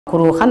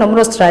hano muri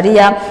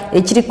Australia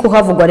ikiri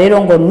kuhavugwa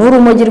rero ngo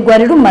n'urumogi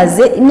rwari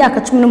rumaze imyaka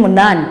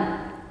 18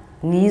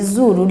 mu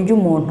izuru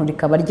ry'umuntu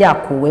rikaba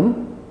ryakuwemo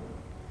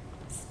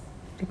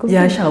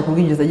yashaka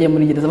kubwinjiza agiye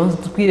muri gereza maze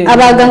twire.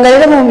 Abaganga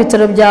rero mu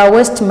bitaro bya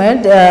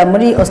Westmead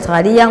muri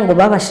Australia ngo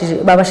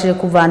babashije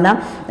kuvana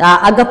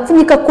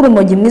agapfunyika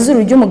k'urumogi mu izuru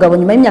ry'umugabo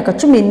nyuma y'imyaka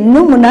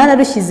 18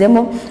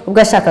 rushyizemo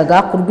ubwo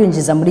ashakaga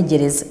kurwinjiza muri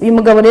gereza. Uyu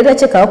mugabo rero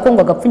akekaga ko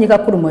ngo agapfunyika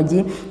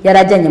k'urumogi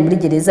yarajyanye muri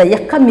gereza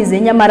yakamize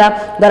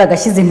nyamara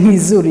garagashyize mu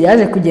izuru.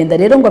 Yaje kugenda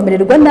rero ngo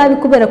amererwa nabi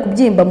kubera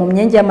kubyimba mu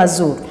myenge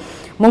y'amazuru.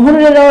 Mu nkuru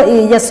rero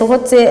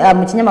yasohotse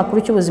mu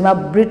kinyamakuru cy'ubuzima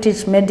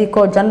British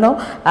Medical Journal,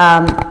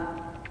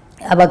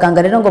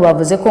 abaganga rero ngo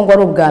bavuze ko ngo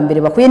ari ubwa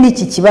mbere bakuye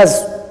n'iki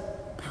kibazo.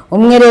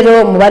 Umwe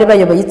rero mu bari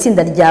bayoboye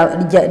itsinda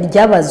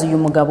ryabaze uyu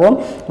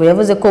mugabo ngo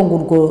yavuze ko ngo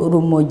urwo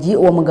rumogi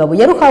uwo mugabo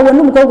yaruhawe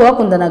n'umukobwa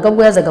bakundanaga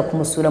ubwo yazaga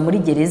kumusura muri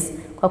gereza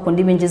kwa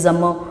kundi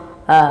binjizamo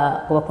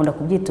bakunda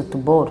kubyita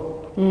utuboro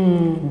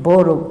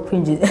boro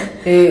kwinjiza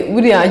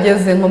buriya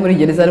ageze nko muri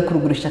gereza ari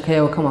kurugurisha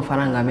akayaho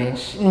k'amafaranga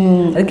menshi.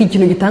 Ariko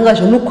ikintu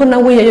gitangaje nuko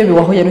nawe yayobewe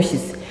aho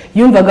yarushyize,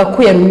 yumvaga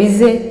ko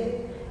yarumize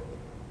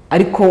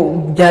ariko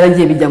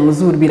byaragiye bijya mu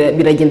zuru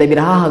biragenda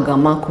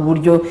birahahagama ku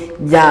buryo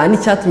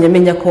n'icyatumye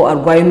amenya ko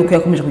arwaye nuko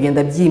yakomeje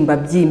kugenda byimba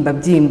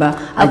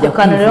ajya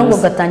kana rero ngo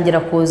gatangira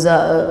kuza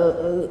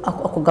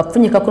ako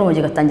gapfunyika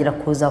k'urumogi gatangira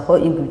kuza aho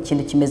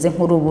ikintu kimeze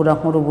nk'urubura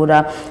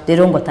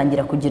rero ngo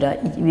atangira kugira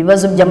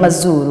ibibazo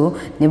by'amazuru.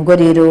 Nibwo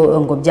rero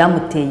ngo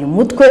byamuteye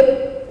umutwe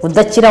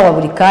udakira wa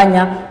buri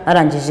kanya,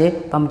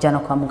 arangije bamujyana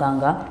kwa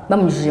muganga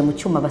bamunyujije mu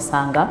cyuma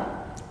basanga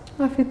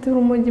afite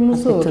urumogi mu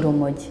zuru. Afite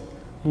urumogi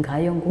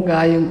ngayo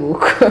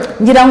nguko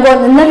ngira ngo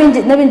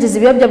n'abinjiza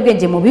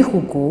ibiyobyabwenge mu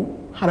bihugu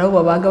hari abo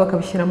babaga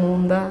bakabishyira mu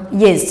nda.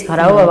 Yes,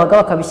 hari abo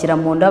babaga bakabishyira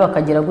mu nda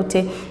bakagira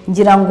gute.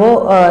 Ngira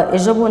ngo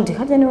ejo bundi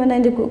harya niwe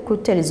nandi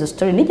gutera izo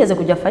story nigeze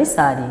kujya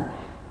Faisal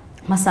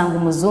mpasanga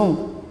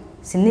umuzungu,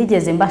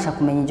 sinigeze mbasha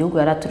kumenya igihugu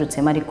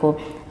yaraturutsemo ariko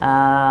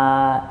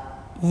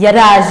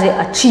yaraje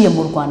aciye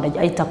mu Rwanda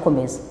ahita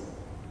akomeza.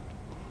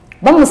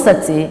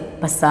 Bamusatse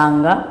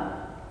basanga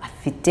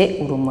afite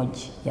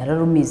urumogi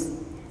yararumize,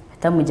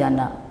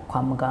 batamujyana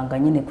kwa muganga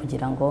nyine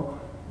kugira ngo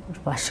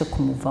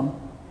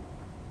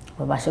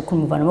babashe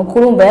kumuvamo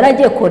kurumva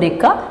yaragiye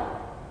koreka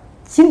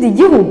kindi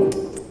gihugu.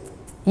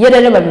 Iyo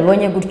rero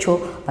babibonye gutyo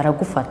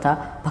baragufata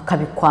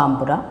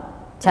bakabikwambura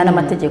cyane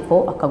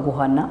amategeko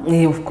akaguhana.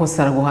 Of course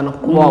araguhana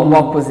kuko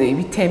wakoze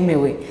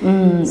ibitemewe.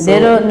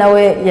 Rero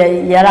nawe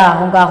yari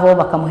aho ngaho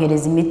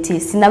bakamuhereza imiti.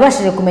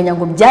 Sinabashije kumenya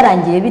ngo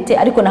byarangiye bite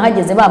ariko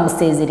nahageze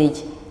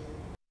bamusezereye.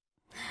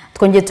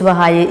 Twongeye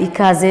tubahaye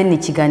ikaze ni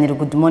ikiganiro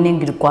Good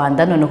Morning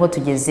Rwanda. Noneho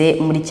tugeze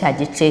muri cya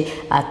gice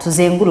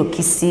tuzenguruka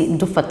isi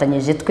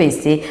dufatanyije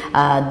twese,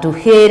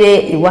 duhere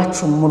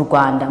iwacu mu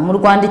Rwanda. Mu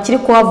Rwanda ikiri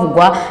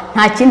kuhavugwa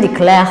nta kindi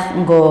Claire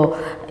ngo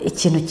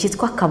ikintu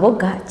cyitwa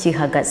kaboga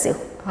kihagazeho.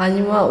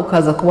 Hanyuma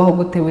ukaza kubaho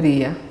gute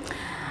buriya?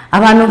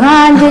 Abantu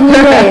nkanjye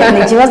nyine ni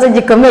ikibazo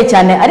gikomeye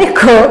cyane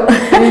ariko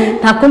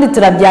nta kundi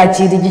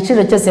turabyakira,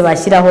 igiciro cyose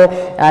bashyiraho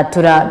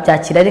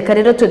turabyakira. Reka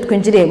rero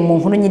twinjire mu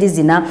nkuru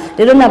nyirizina.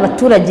 Rero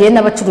n'abaturage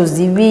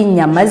n'abacuruzi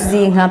b'inyama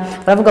z'inka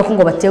baravuga ko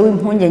ngo batewe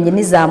impungenge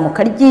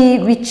n'izamuka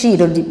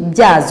ry'ibiciro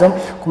byazo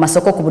ku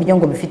masoko ku buryo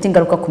ngo bifite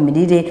ingaruka ku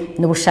mirire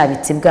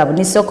n'ubushabitsi bwabo.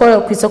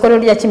 Ku isoko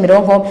rero rya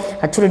Kimironko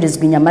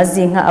hacururizwa inyama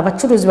z'inka.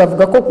 Abacuruzi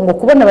bavuga ko ngo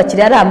kubona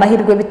abakiriya ari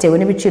amahirwe bitewe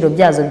n'ibiciro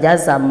byazo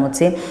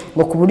byazamutse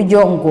ngo ku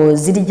buryo ngo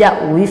zirya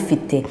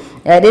uwifite.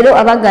 Rero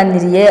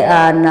abaganiriye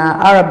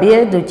na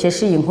RBA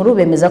dukesha iyi nkuru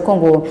bemeza ko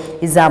ngo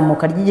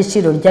izamuka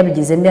ry'igiciro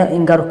ryabigizemo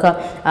ingaruka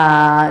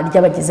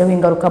ryabagizeho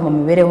ingaruka mu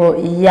mibereho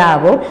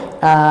yabo.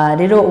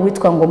 Rero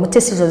uwitwa ngo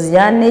Mutesi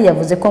Josiane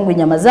yavuze ko ngo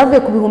inyama zavuye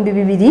ku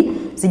 2,000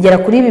 zigera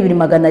kuri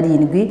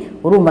 2,700.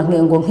 Urumva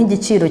ngo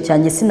nk'igiciro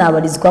cyanjye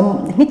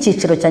sinabarizwamo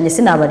nk'ikiciro cyanjye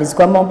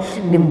sinabarizwamo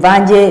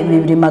bimvange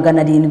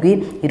 2,700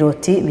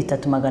 iroti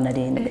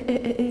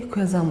 3,700. Ko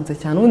yazamutse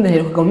cyane ubundi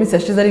herukaga mu minsi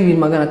yashize ari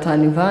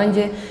 2,500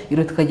 imvange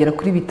iroti kagera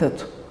kuri 3.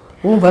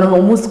 Urumva no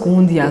umunsi ku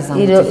wundi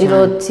yazamutse cyane.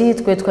 Iroti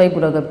twe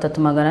twayiguraga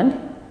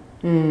 3,400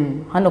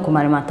 hano ku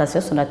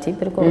alimentation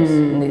Sonatube rwose.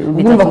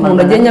 Urumva ko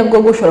umuntu agenya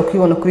bwo gushora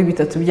kwibona kuri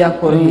 3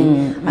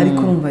 byakoroheye ariko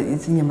urumva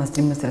izi nyama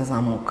zirimo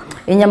zirazamuka.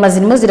 Inyama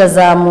zirimo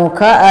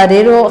zirazamuka.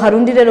 Rero hari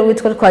undi rero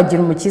witwa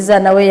Twagira Umukiza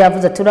nawe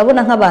yavuze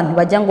turabona nk'abantu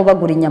bajya ngo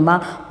bagura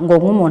inyama ngo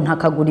nk'umuntu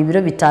akagura ibiro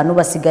 5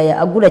 basigaye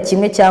agura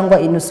kimwe cyangwa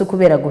inusu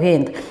kubera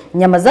guhenda.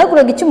 Inyama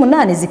zaguraga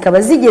 8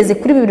 zikaba zigeze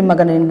kuri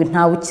 2,700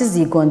 ntawe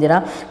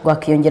ukizigondera ngo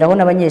akiyongeraho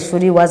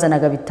n'abanyeshuri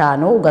wazanaga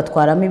 5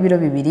 ugatwaramo ibiro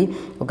 2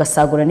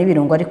 ugasagura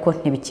n'ibirungo ariko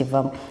ntibikivamo.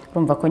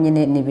 Urumva ko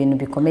nyine ni ibintu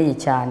bikomeye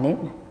cyane.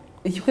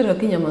 Ikikwereka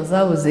ko inyama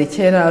zabuze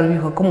kera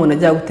arubika ko umuntu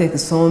ajya guteka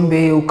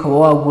isombe ukaba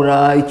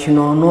wagura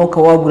ikinono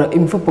ukaba wagura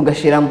imifupu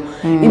gashiramo.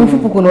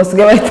 Imifupu ukuntu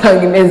basigaye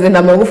bayitanga imeze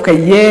n'amagufwa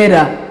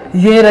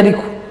yera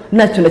ariko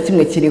ntacyo na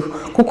kimwe kiriho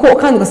kuko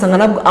kandi ugasanga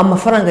nabwo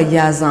amafaranga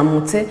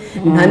yazamutse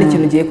nta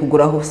n'ikintu ugiye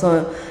kuguraho.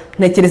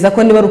 Ntekereza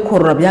ko niba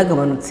rukorora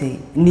byagabanutse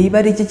niba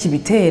ari iki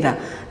kibitera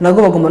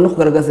nabwo bagomba no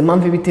kugaragaza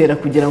impamvu ibitera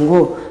kugira ngo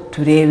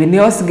turebe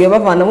niba basigaye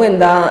bavana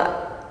wenda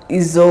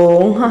izo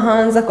nka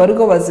hanze akaba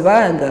ariko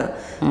bazibaga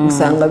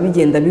usanga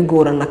bigenda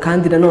bigorana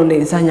kandi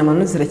nanone za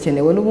nyama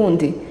zirakenewe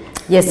n'ubundi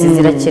yes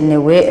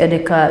zirakenewe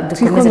reka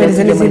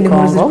dukomeze n'izindi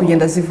nkuru ziri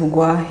kugenda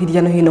zivugwa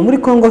hirya no hino muri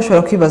Kongo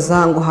ushobora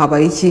kwibaza ngo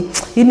habaye iki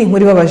iyi ni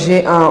inkuru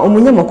ibabaje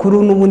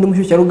umunyamakuru n'ubundi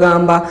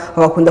mushyushyarugamba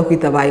babakunda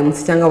kwita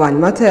bayimutse cyangwa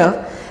abanimateur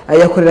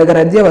yakoreraga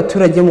radiyo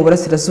y'abaturage mu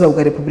burasirazuba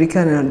bwa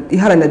Repubulika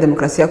Iharanira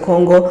Demokarasi ya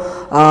Kongo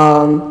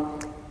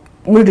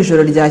muri iri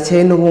joro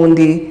ryakeye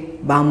n'ubundi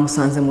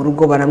bamusanze mu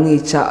rugo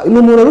baramwica ni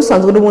umuntu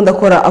rusanzwe n'ubundi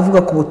akora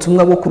avuga ku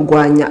butumwa bwo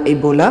kurwanya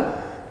Ebola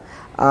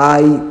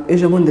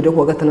ejo bundi rero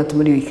kuwa gatandatu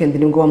muri weekend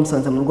nibwo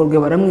bamusanze mu rugo rwe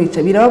baramwica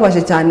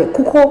birababaje cyane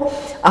kuko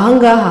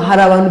ahangaha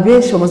hari abantu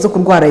benshi bamaze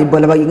kurwara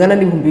Ebola bagingana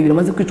n'ibihumbi 2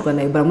 bamaze kwicwa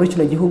na Ebola muri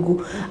kino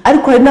gihugu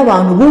ariko hari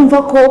n'abantu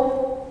bumva ko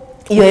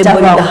iyo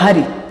Ebola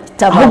idahari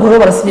ahubwo rero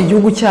barasinya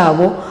igihugu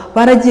cyabo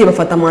baragiye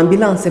bafata mu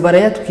ambulance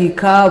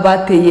barayatwika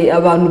bateye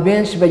abantu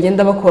benshi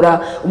bagenda bakora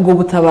ubwo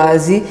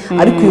butabazi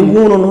ariko uyu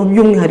nguyu no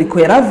by'umwihariko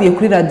yaravuye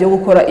kuri radio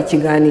gukora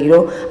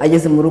ikiganiro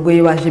ageze mu rugo ye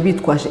baje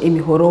bitwaje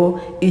imihoro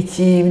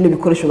iki bino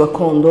bikoresho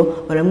gakondo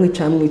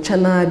baramwica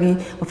nabi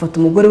bafata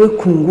umugore we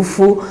ku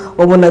ngufu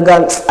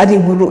wabonaga ari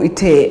inkuru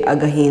iteye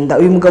agahinda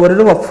uyu mugabo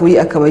rero wapfuye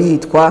akaba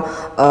yitwa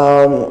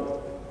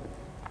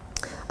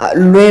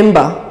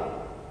Lwemba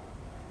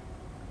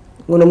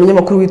ngo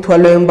umunyamakuru witwa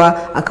Lemba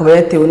akaba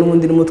yatewe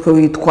n'ubundi n'umutwe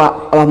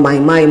witwa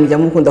abamayimayi mujya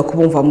mukunda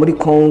kubumva muri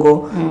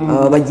Kongo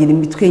bagira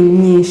imitwe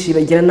nyinshi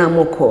bagira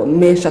n'amoko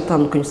menshi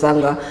atandukanye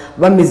usanga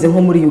bameze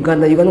nko muri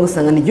Uganda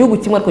ugasanga ni igihugu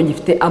kimwe ariko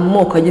gifite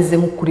amoko ageze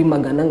nko kuri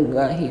 100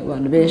 ngahi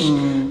abantu benshi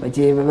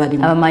bagiye bari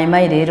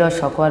abamayimayi rero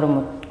ashobora kuba ari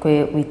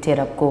umutwe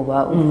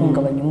w'iterabwoba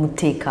uhungabanya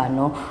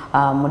umutekano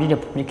muri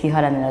Repubulika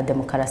Iharanira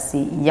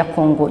Demokarasi ya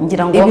Kongo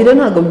ngira ngo ibi rero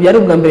ntabwo byari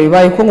ubwa mbere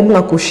bibaye ko mu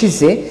mwaka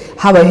ushize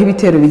habayeho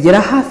ibitero bigera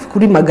hafi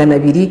kuri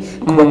 200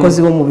 ku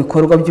bakozi bo mu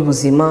bikorwa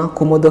by'ubuzima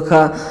ku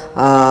modoka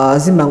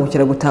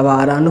z'imbangukira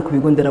gutabara no ku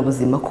bigo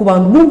nderabuzima ku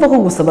bantu bumva ko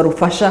gusa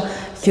barufasha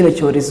kino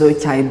cyorezo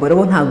cya Ebola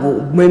bo ntago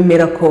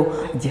bemera ko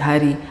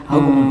gihari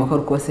ahubwo bumva ko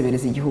ari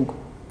kubasebereza igihugu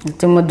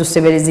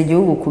dusebereza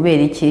igihugu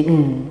kubera iki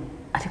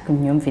ariko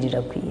imyumvire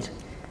iragwira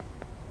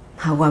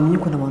ntabwo wamenya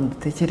ukuntu abantu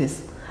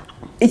dutekereza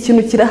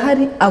ikintu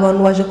kirahari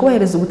abantu baje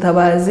kubahereza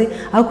ubutabazi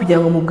aho kugira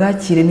ngo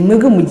mubwakire ni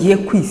mwebwe mugiye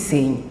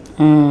kwisenya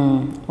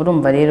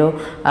urumva rero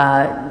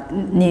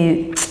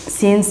ni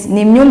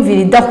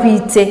imyumvire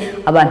idahwitse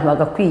abantu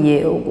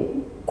bagakwiye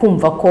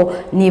kumva ko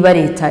niba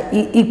leta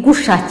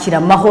igushakira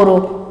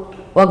amahoro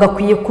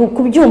wagakwiye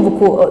kubyumva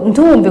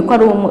ntumve ko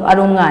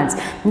ari umwanzi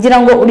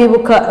ngira ngo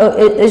uribuka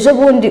ejo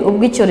bundi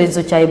ubwo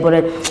icyorezo cya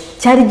Ebola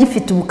cyari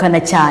gifite ubukana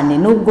cyane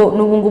nubwo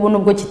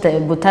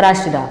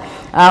butarashira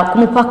ku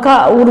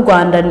mupaka w'u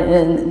Rwanda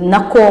na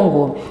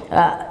Kongo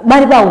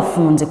bari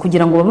bawufunze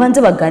kugira ngo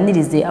babanze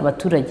baganirize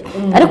abaturage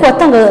ariko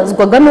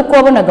watangazwaga nuko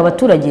wabonaga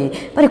abaturage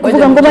bari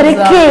kuvuga ngo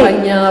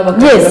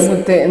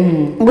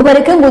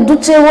bareke ngo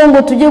duceho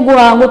ngo tujye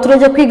guhanga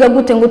turajya kwiga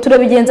gute ngo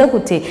turabigenza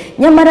gute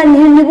nyamara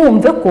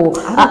ntibumve ko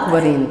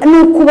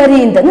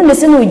nukubarinda none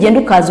se n'ugenda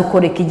ukaza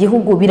ukoreka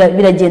igihugu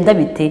biragenda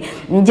bite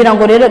ngira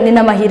ngo rero ni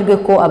n'amahirwe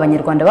ko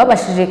abanyarwanda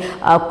babashije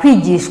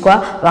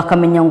kwigishwa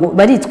bakamenya ngo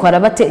baritwara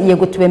bate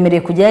yego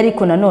tubemereye kujya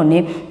ariko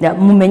nanone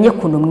mumenye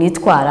kuntu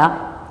mwitwara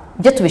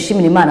byo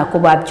tubishimira Imana ko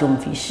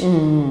babyumvishe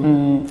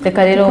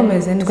reka rero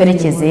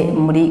twerekeze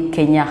muri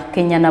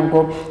Kenya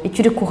nabwo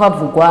icyo uri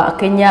kuhavugwa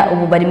Kenya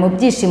ubu bari mu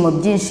byishimo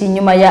byinshi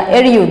nyuma ya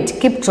Eliud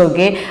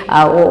Kipchoge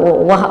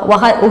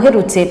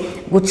uherutse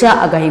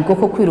guca agahigo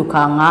ko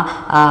kwirukanka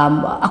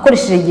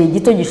akoresheje igihe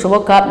gito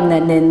gishoboka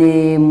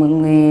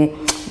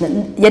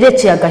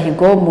yareciye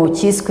agahigo mu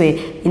kiswe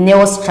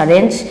Ineos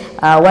Challenge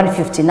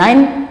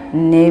 159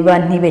 niba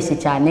ntibeshye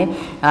cyane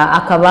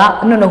akaba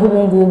noneho ubu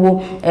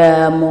ngubu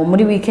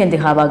muri weekend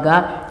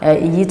habaga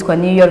iyitwa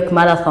New York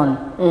Marathon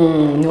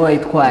ni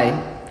wayitwaye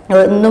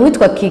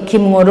n'uwitwa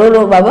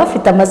Kimwororo baba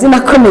bafite amazina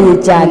akomeye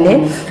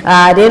cyane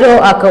rero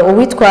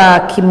uwitwa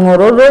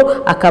Kimwororo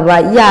akaba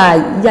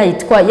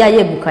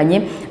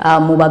yayegukanye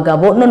mu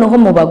bagabo noneho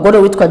mu bagore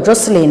witwa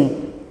Jocelyn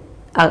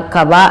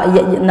akaba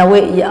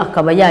nawe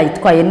akaba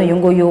yayitwaye n'uyu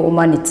nguyu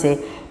umanitse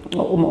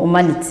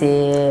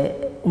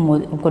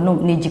ubwo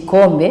ni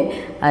igikombe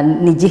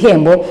ni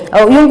igihembo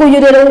uyu nguyu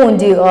rero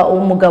wundi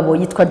umugabo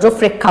yitwa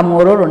Geoffrey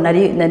Kamwororo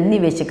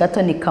nibeshye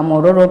gato ni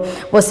Kamwororo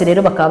bose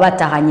rero bakaba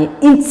batahanye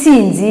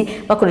intsinzi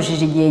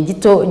bakoresheje igihe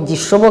gito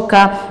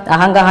gishoboka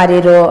ahangaha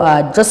rero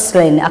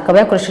Jocelyn akaba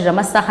yakoresheje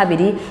amasaha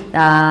 2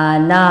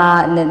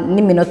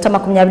 n'iminota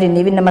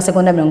 22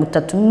 n'amasegonda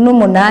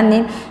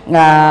 38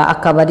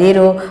 akaba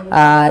rero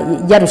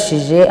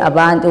yarushije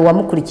abandi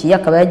uwamukurikiye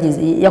akaba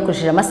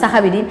yakoresheje amasaha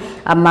 2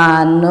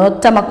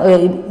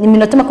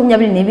 iminota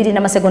 22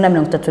 n'amasegonda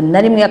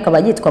 31 akaba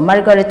yitwa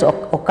Margaret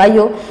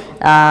Okayo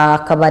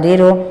akaba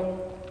rero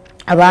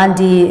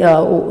abandi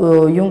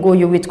uyu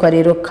nguyu witwa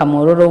rero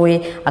Kamwororo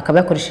we akaba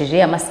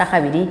yakoresheje amasaha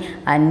 2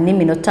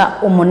 n'iminota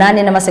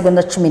 8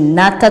 n'amasegonda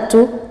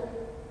 13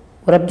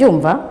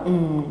 urabyumva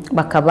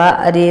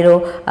bakaba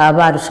rero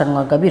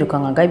barushanwaga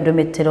birukankaga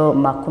ibirometero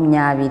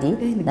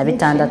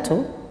 26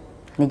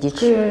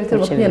 n'igice.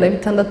 Kilometero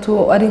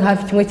 26 ari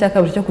hafi kimwe cya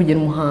kabiri cyo kugera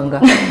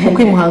Muhanga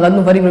kuko i Muhanga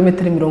ndumva ari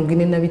ibirometero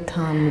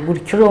 45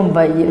 gutyo.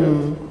 Urumva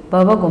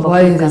baba bagomba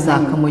kwiga za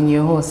Kamonyi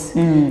hose.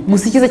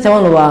 Gusa ikiza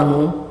cy'abano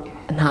bantu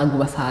ntago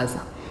basaza,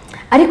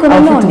 ariko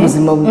nanone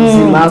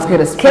ubuzima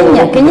twera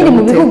siporo. Kenya iri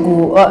mu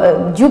bihugu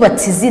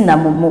byubatse izina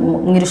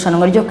mu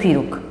irushanwa ryo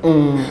kwiruka,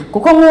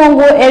 kuko nk'uwo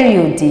ngo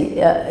Eliud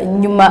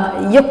nyuma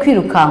yo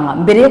kwirukanka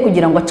mbere yo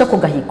kugira ngo aca ku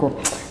gahigo,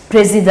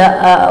 Perezida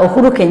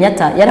Uhuru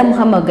Kenyatta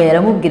yaramuhamagaye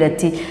aramubwira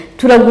ati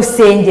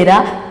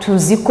turagusengera,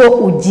 tuzi ko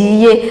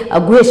ugiye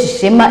guhesha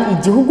ishema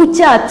igihugu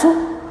cyacu,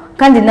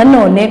 kandi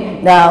nanone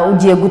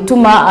ugiye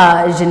gutuma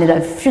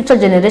future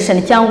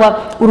generation cyangwa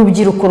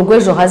urubyiruko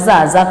rw'ejo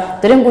hazaza,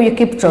 dore nguyu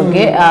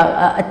Kipchoge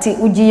ati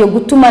ugiye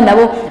gutuma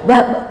nabo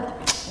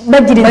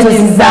bagira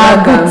inzozi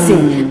zagutse,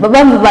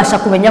 babasha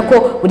kumenya ko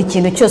buri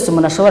kintu cyose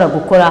umuntu ashobora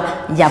gukora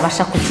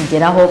yabasha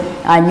kukigeraho.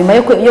 Nyuma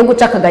yo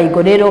guca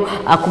akagahigo rero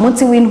ku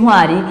munsi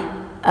w'intwari,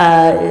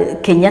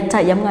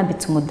 Kenyatta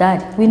yamwambitse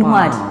umudari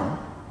w'intwari.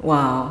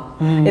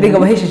 Erega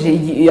bahesheje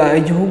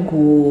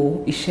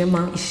igihugu ishema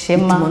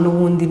bituma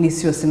n'ubundi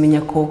n'isi yose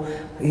imenya ko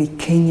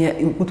Kenya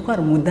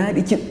gutwara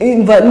umudari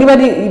niba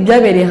ari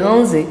ibyabereye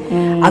hanze,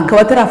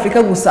 akaba atari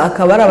Afurika gusa,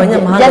 akaba ari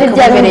abanyamahanga. Byari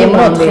byabereye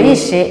muri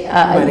Autriche,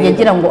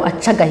 yagira ngo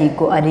aca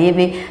agahigo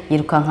arebe,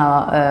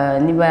 yirukanka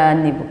niba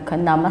nibuka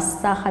ni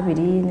amasaha 2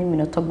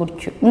 n'iminota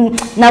gutyo,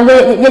 ntabwo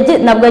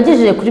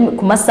yagejeje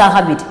ku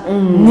masaha 2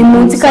 ni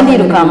munsi, kandi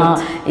yirukanka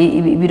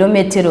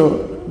ibirometero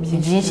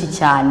byinshi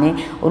cyane.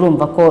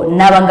 Urumva ko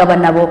n'abangaba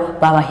nabo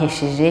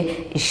babahesheje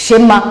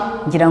ishema.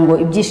 Ngira ngo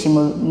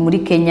ibyishimo muri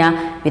Kenya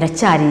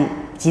biracyari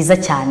byiza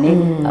cyane,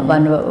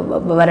 abantu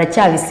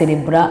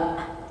baracyabiserebura.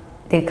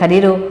 Reka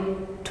rero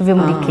tuve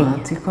muri Kenya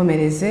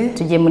twikomereze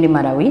tujye muri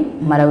Malawi.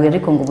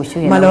 Ariko ngo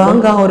ubushyuhe Malawi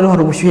ngaho rero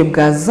hari ubushyuhe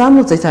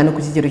bwazamutse cyane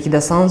ku kigero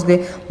kidasanzwe.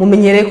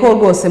 Mumenyereye ko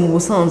rwose mu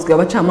busanzwe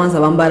abacamanza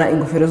bambara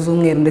ingofero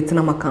z'umweru ndetse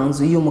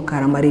n'amakanzu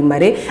y'umukara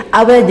maremare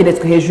aba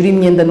yageretswe hejuru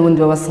y'imyenda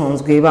n'ubundi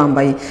babasanzwe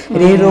bambaye.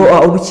 Rero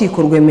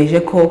urukiko rwemeje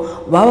ko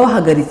baba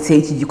bahagaritse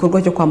iki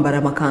gikorwa cyo kwambara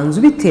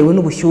amakanzu bitewe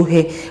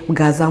n'ubushyuhe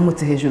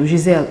bwazamutse hejuru.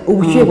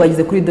 Ubushyuhe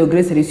bwageze kuri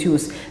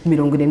 °C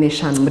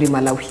 45 muri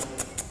Malawi.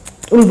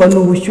 Urumva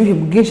n'ubushyuhe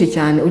bwinshi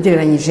cyane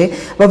ugereranyije.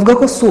 Bavuga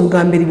ko si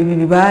ubwa mbere ibi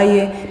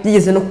bibaye,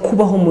 byigeze no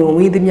kubaho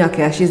mu yindi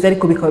myaka yashize,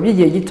 ariko bikaba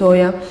byigiye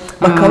gitoya,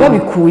 bakaba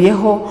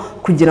babikuyeho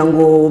kugira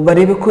ngo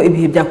barebe ko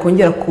ibihe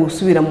byakongera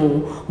kusubira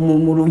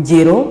mu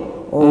rugero,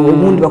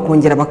 ubundi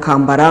bakongera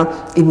bakambara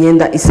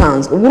imyenda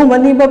isanzwe. Urumva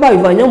niba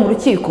babivanyeho mu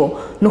rukiko,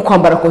 no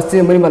kwambara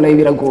costume muri Malawi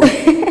biragoye.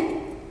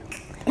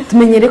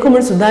 Tumenyere ko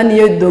muri Sudani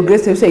iyo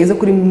 °C yageze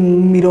kuri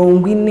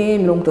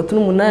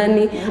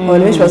 40-38,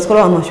 abantu benshi baskora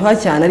abantu bashyuha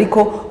cyane,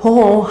 ariko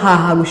hoho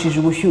haharushije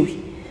ubushyuhe.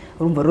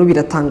 Urumva rero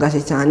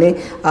biratangaje cyane.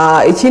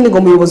 Ikindi ngo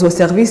umuyobozi wa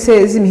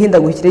service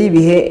z'imihindagurikire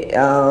y'ibihe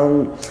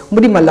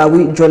muri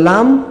Malawi,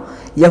 Jolam,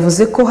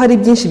 yavuze ko hari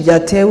byinshi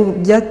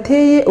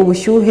byateye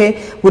ubushyuhe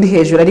buri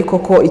hejuru, ariko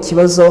ko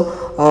ikibazo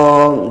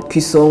ku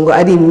isonga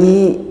ari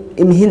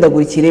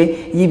imihindagurikire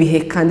y'ibihe,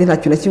 kandi nta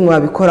kintu na kimwe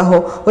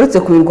babikoraho uretse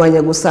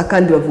kubirwanya gusa.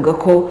 Kandi bavuga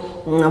ko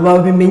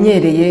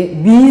babimenyereye,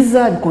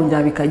 biza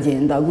bikongera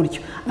bikagenda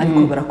gutyo, ariko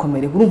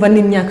barakomereka. Urumva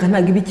n'imyaka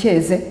ntabwo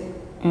ibikeze.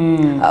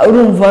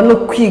 Urumva no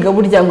kwiga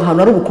burya ngo ahantu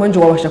hari ubukonje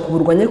wabasha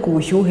kuburwanya ku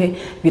bushyuhe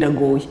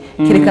biragoye.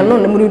 Kerekana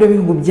none muri byo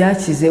bihugu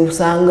byakize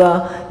usanga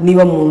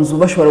niba mu nzu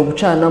bashobora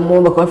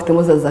gucanamo, bakaba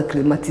bafitemo za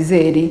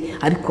climatiseri,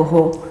 ariko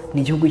ho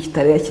ni igihugu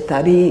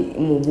kitari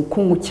mu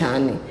bukungu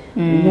cyane.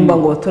 Ngumva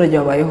ngo abaturage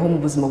babayeho mu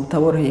buzima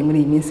butaboroheye muri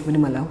iyi minsi muri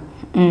Malawi.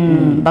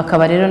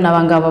 Bakaba rero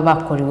n'abangaba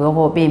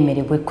bakoreweho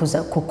bemerewe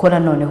kuza gukora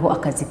noneho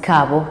akazi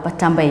kabo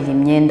batambaye iyi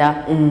myenda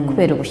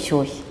kubera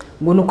ubushyuhe.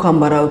 Ngo no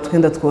kwambara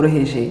utwenda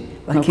tworoheje,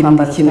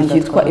 bakirinda ikintu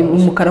cyitwa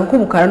umukara, kuko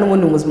umukara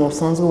n'ubundi mu buzima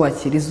busanzwe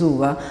wakira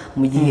izuba,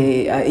 mu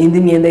gihe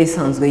indi myenda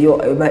isanzwe yo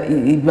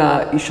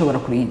iba ishobora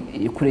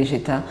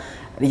kurejeta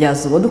rya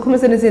zuba.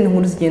 Dukomeze n'izindi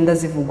nkuru zigenda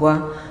zivugwa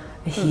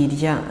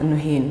hirya no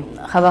hino.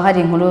 Haba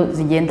hari inkuru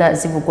zigenda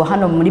zivugwa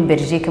hano muri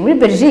Belgique. Muri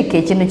Belgique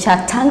ikintu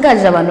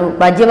cyatangaje abantu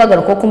bagiye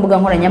bagaruka ku mbuga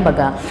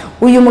nkoranyambaga,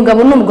 uyu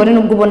mugabo n'umugore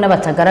nubwo ubona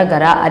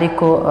batagaragara,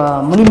 ariko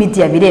muri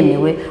media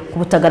biremewe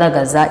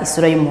kubutagaragaza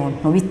isura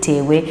y'umuntu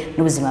bitewe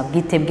n'ubuzima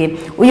bwite bwe.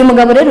 Uyu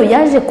mugabo rero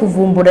yaje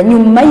kuvumbura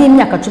nyuma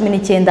y'imyaka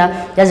 19,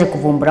 yaje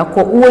kuvumbura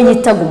ko uwo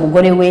yitaga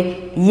umugore we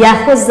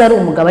yahoze ari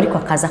umugabo, ariko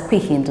akaza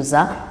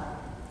kwihinduza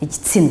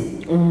igitsina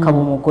kaba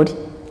umugore.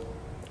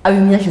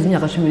 Abimyashize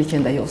imyaka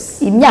 19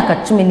 yose. Imyaka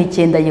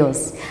 19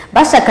 yose.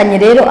 Bashakanye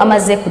rero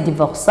amaze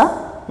kudivorsa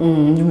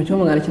mu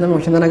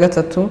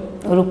 1993.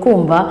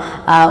 Urukumva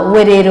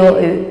we rero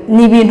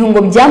ni ibintu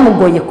ngo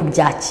byamugoye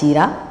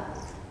kubyakira.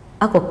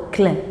 Ako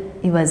Claire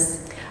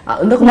ibaze.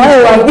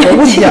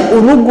 Burya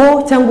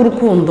urugo cyangwa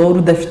urukundo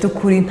rudafite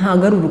ukuri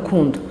ntago ari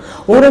urukundo.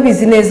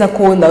 Urabizi neza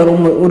ko wenda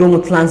uri umu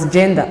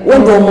transgender,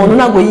 wenda uwo muntu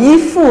ntago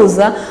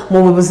yifuza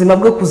mu buzima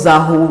bwe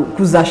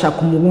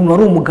kuzashaka umuntu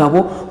wari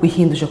umugabo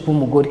wihinduje kuba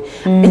umugore.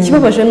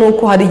 Ikibabaje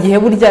nuko hari igihe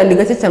burya ndi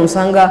gake cyane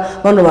usanga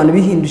bano bantu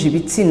bihinduje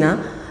ibitsina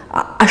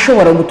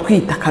ashobora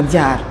gutwita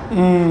akabyara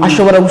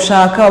ashobora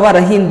gushaka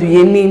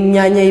barahinduye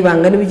n'imyanya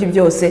y'ibanga n'ibiki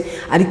byose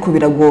ariko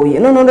biragoye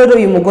none rero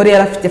uyu mugore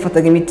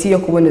yafataga imiti yo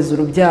kuboneza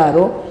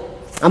urubyaro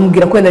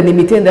amubwira ko wenda ni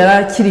imiti yari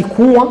akiri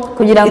kunywa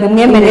kugira ngo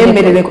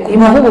imwemerere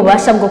imuhe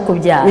ububasha bwo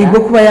kubyara bwo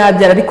kuba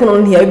yabyara ariko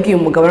none ntiyabibwiye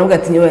umugabo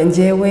aramubwira ati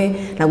njyewe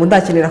ntabwo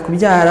ndakenera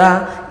kubyara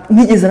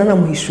nigeze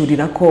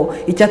nanamuhishurira ko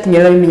icyatumye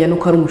yarabimenya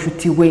nuko ari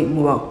umushuti we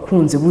mu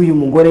bakunzi b'uyu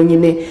mugore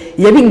nyine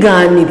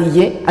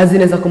yabiganiriye azi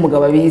neza ko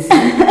umugabo abizi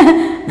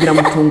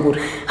biramutungura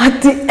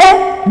ati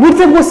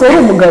burya bwose wari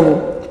umugabo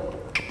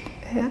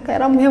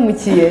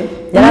yaramuhemukiye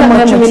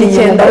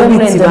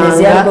muri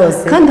Indonesia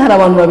rwose kandi hari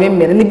abantu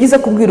babemera ni byiza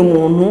kubwira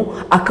umuntu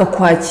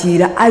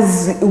akakwakira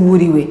azi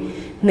uburiwe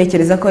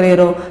ntekereza ko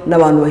rero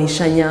n'abantu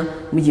bahishanya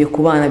mugiye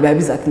kubana biba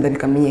bizatinda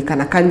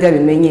bikamenyekana kandi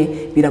yabimenye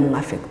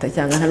biramwafekta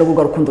cyangwa nta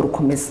rwo rukundo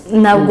rukomeza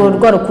ntabwo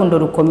rwa rukundo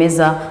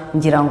rukomeza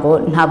ngira ngo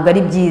ntabwo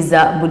ari byiza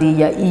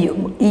buriya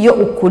iyo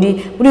ukuri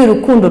buri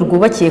rukundo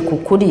rwubakiye ku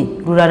kuri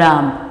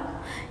ruraramba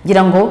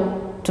ngira ngo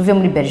tuve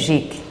muri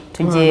Belgique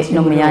tujye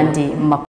no mu yandi